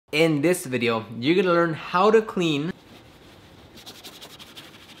In this video, you're gonna learn how to clean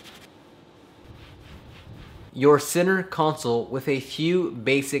your center console with a few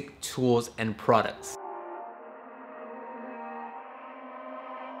basic tools and products.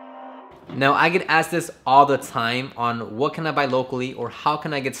 Now, I get asked this all the time on what can I buy locally or how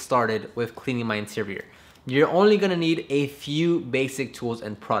can I get started with cleaning my interior. You're only gonna need a few basic tools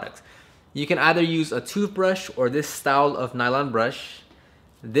and products. You can either use a toothbrush or this style of nylon brush,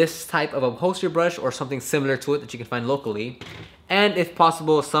 this type of upholstery brush or something similar to it that you can find locally, and if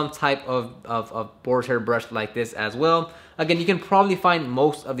possible, some type of boar's hair brush like this as well. Again, you can probably find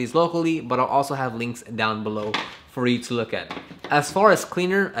most of these locally, but I'll also have links down below for you to look at. As far as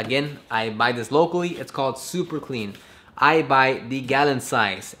cleaner, again, I buy this locally. It's called Super Clean. I buy the gallon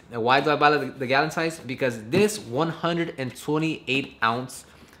size. And why do I buy the gallon size? Because this 128 ounce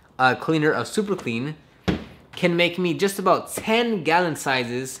cleaner of Super Clean can make me just about 10 gallon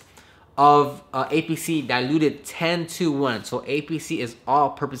sizes of APC diluted 10-to-1. So APC is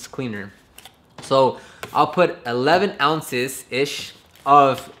all-purpose cleaner. So I'll put 11 ounces-ish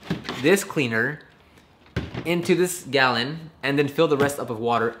of this cleaner into this gallon and then fill the rest up with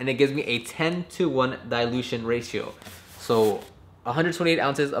water, and it gives me a 10-to-1 dilution ratio. So 128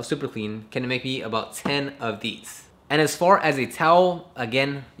 ounces of Super Clean can make me about 10 of these. And as far as a towel,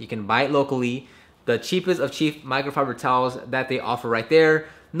 again, you can buy it locally. The cheapest of cheap microfiber towels that they offer right there.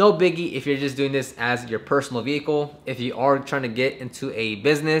 No biggie if you're just doing this as your personal vehicle. If you are trying to get into a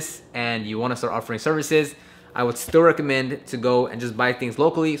business and you want to start offering services, I would still recommend to go and just buy things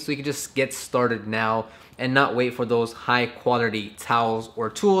locally so you can just get started now and not wait for those high quality towels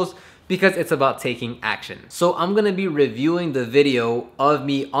or tools, because it's about taking action. So I'm gonna be reviewing the video of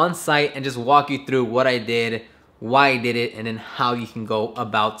me on site and just walk you through what I did, why I did it, and then how you can go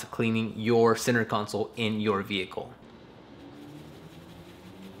about cleaning your center console in your vehicle.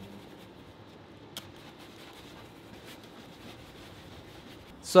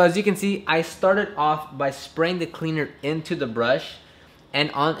 So as you can see, I started off by spraying the cleaner into the brush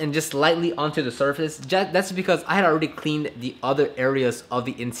and just lightly onto the surface. That's because I had already cleaned the other areas of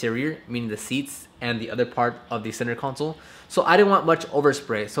the interior, meaning the seats and the other part of the center console. So I didn't want much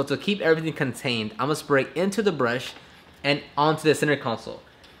overspray. So to keep everything contained, I'm gonna spray into the brush and onto the center console.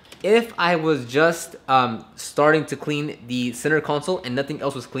 If I was just starting to clean the center console and nothing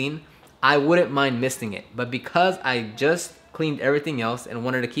else was clean, I wouldn't mind misting it. But because I just cleaned everything else and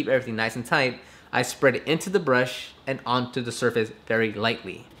wanted to keep everything nice and tight, I spread it into the brush and onto the surface very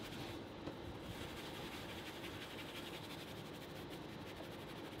lightly.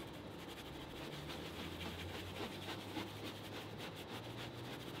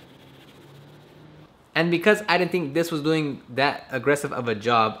 And because I didn't think this was doing that aggressive of a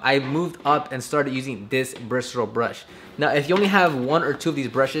job, I moved up and started using this Bristol brush. Now, if you only have one or two of these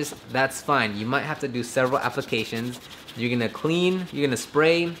brushes, that's fine. You might have to do several applications. You're gonna clean, you're gonna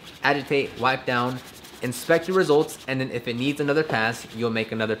spray, agitate, wipe down, inspect your results, and then if it needs another pass, you'll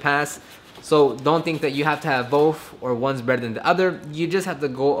make another pass. So don't think that you have to have both or one's better than the other. You just have to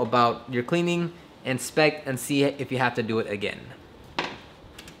go about your cleaning, inspect, and see if you have to do it again.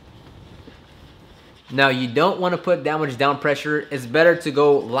 Now, you don't want to put that much down pressure. It's better to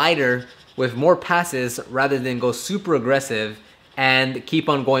go lighter with more passes rather than go super aggressive and keep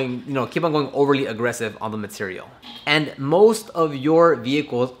on going overly aggressive on the material. And most of your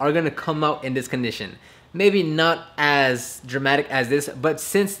vehicles are going to come out in this condition. Maybe not as dramatic as this, but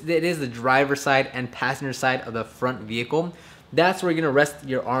since it is the driver's side and passenger side of the front vehicle, that's where you're gonna rest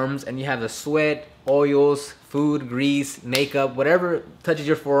your arms, and you have the sweat, oils, food, grease, makeup, whatever touches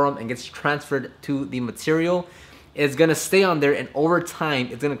your forearm and gets transferred to the material is gonna stay on there, and over time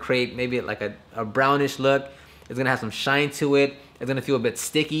it's gonna create maybe like a brownish look. It's gonna have some shine to it. It's gonna feel a bit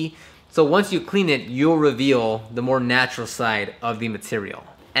sticky. So once you clean it, you'll reveal the more natural side of the material.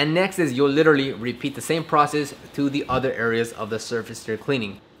 And next is you'll literally repeat the same process to the other areas of the surface you're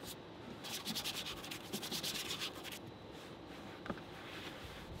cleaning.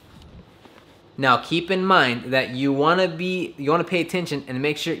 Now keep in mind that you wanna pay attention and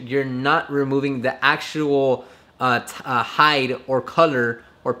make sure you're not removing the actual hide or color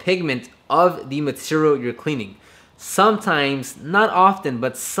or pigment of the material you're cleaning. Sometimes, not often,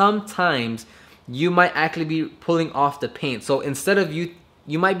 but sometimes you might actually be pulling off the paint. So instead of you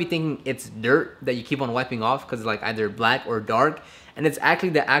might be thinking it's dirt that you keep on wiping off because it's like either black or dark, and it's actually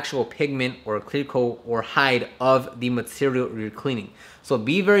the actual pigment or clear coat or hide of the material you're cleaning. So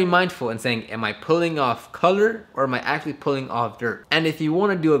be very mindful in saying, am I pulling off color or am I actually pulling off dirt? And if you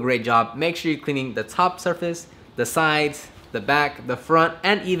want to do a great job, make sure you're cleaning the top surface, the sides, the back, the front,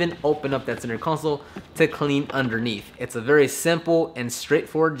 and even open up that center console to clean underneath. It's a very simple and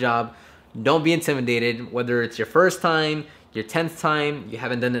straightforward job. Don't be intimidated, whether it's your first time, your 10th time, you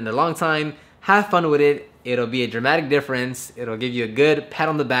haven't done it in a long time. Have fun with it. It'll be a dramatic difference. It'll give you a good pat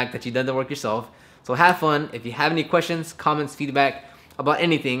on the back that you've done the work yourself. So have fun. If you have any questions, comments, feedback about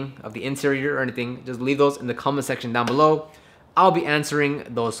anything of the interior or anything, just leave those in the comment section down below. I'll be answering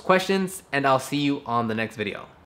those questions, and I'll see you on the next video.